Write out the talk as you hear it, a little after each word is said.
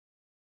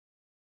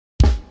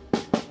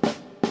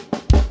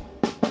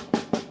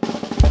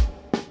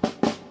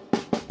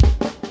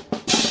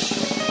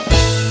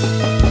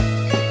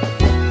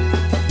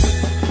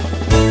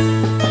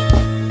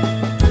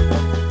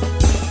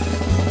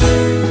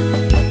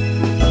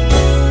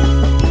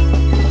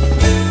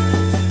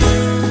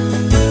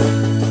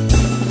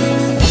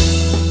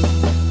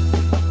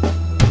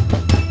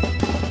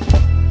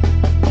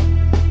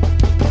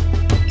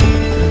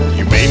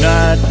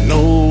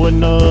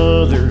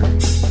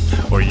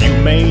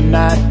may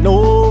not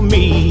know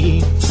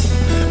me,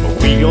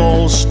 but we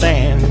all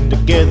stand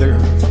together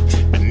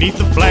beneath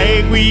the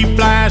flag we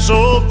fly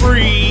so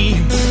free,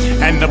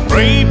 and to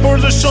pray for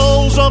the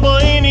souls of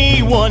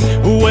anyone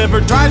who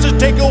ever tries to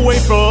take away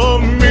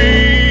from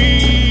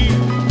me.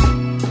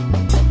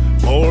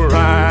 For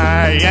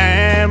I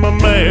am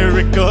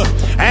America,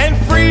 and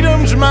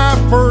freedom's my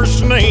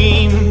first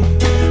name.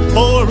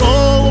 For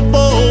all of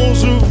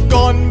those who've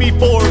gone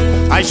before,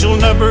 I shall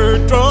never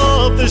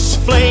drop this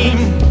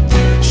flame.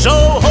 So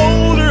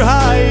hold her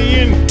high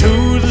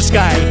into the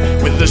sky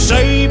with the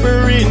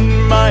saber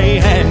in my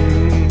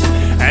hand.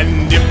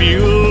 And if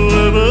you'll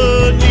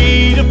ever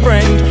need a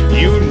friend,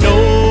 you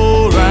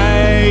know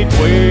right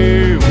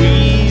where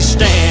we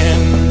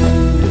stand.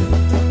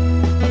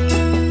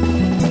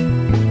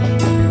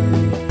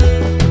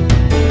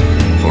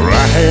 For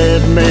I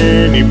had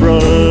many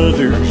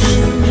brothers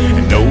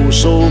and oh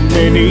so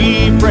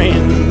many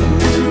friends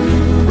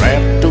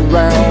wrapped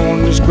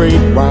around this great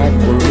wide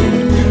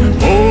world,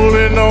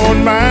 holding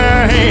on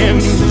my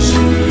hands.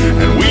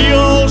 And we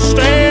all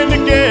stand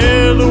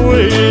together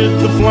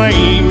with the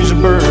flames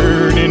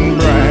burning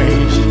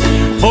bright.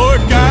 For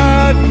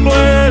God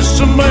bless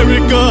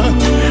America,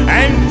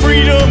 and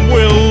freedom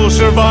will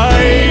survive.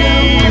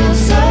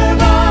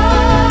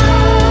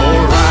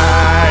 For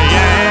I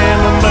am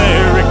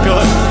America,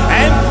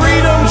 and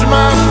freedom's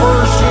my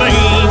first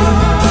name.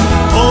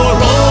 For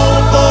all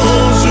of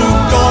those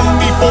who've gone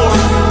before,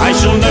 I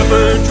shall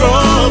never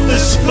drop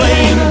this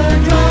flame.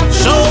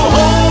 So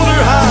hold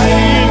her high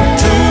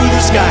into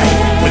the sky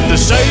with the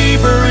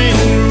saber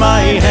in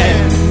my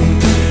hand.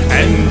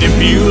 And if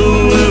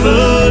you'll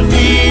ever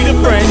need a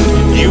friend,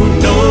 you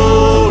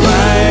know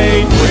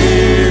right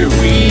where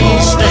we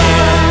stand.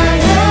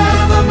 I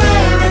am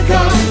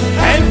America,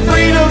 and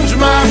freedom's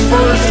my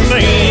first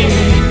name.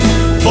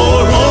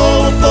 For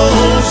all of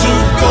those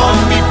who've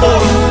gone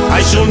before,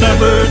 I shall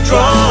never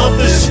drop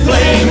this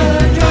flame.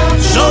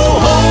 So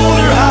hold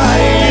her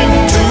high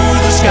into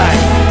the sky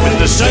with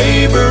the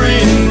saber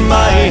in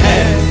my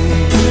hand.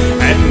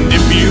 And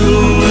if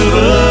you'll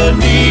ever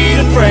need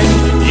a friend,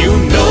 you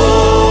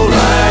know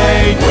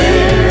right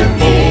where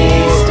we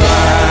stand.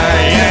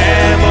 I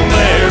am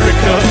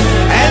America,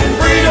 and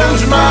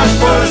freedom's my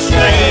first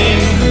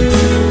name.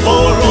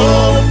 For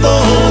all of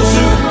those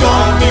who've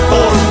gone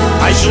before,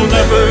 I shall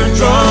never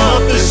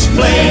drop this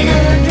flame.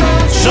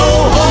 So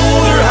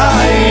hold her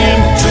high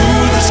into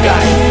the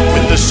sky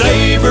with the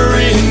saber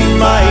in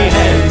my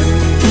hand.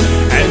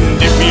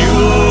 And if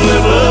you'll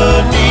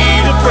ever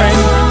need a friend,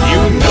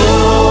 you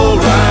know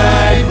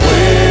right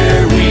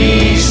where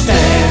we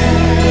stand.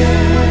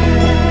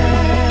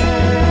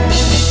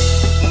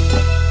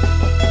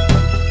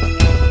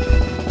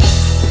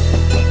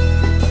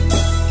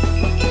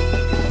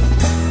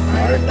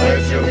 I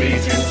pledge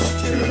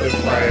allegiance to the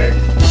flag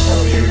of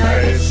the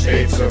United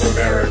States of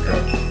America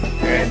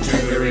and to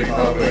the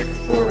republic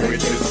for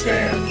which it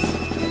stands,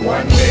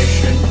 one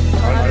nation,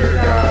 under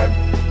God,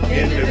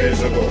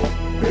 indivisible,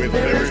 with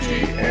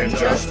liberty and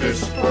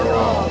justice for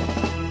all.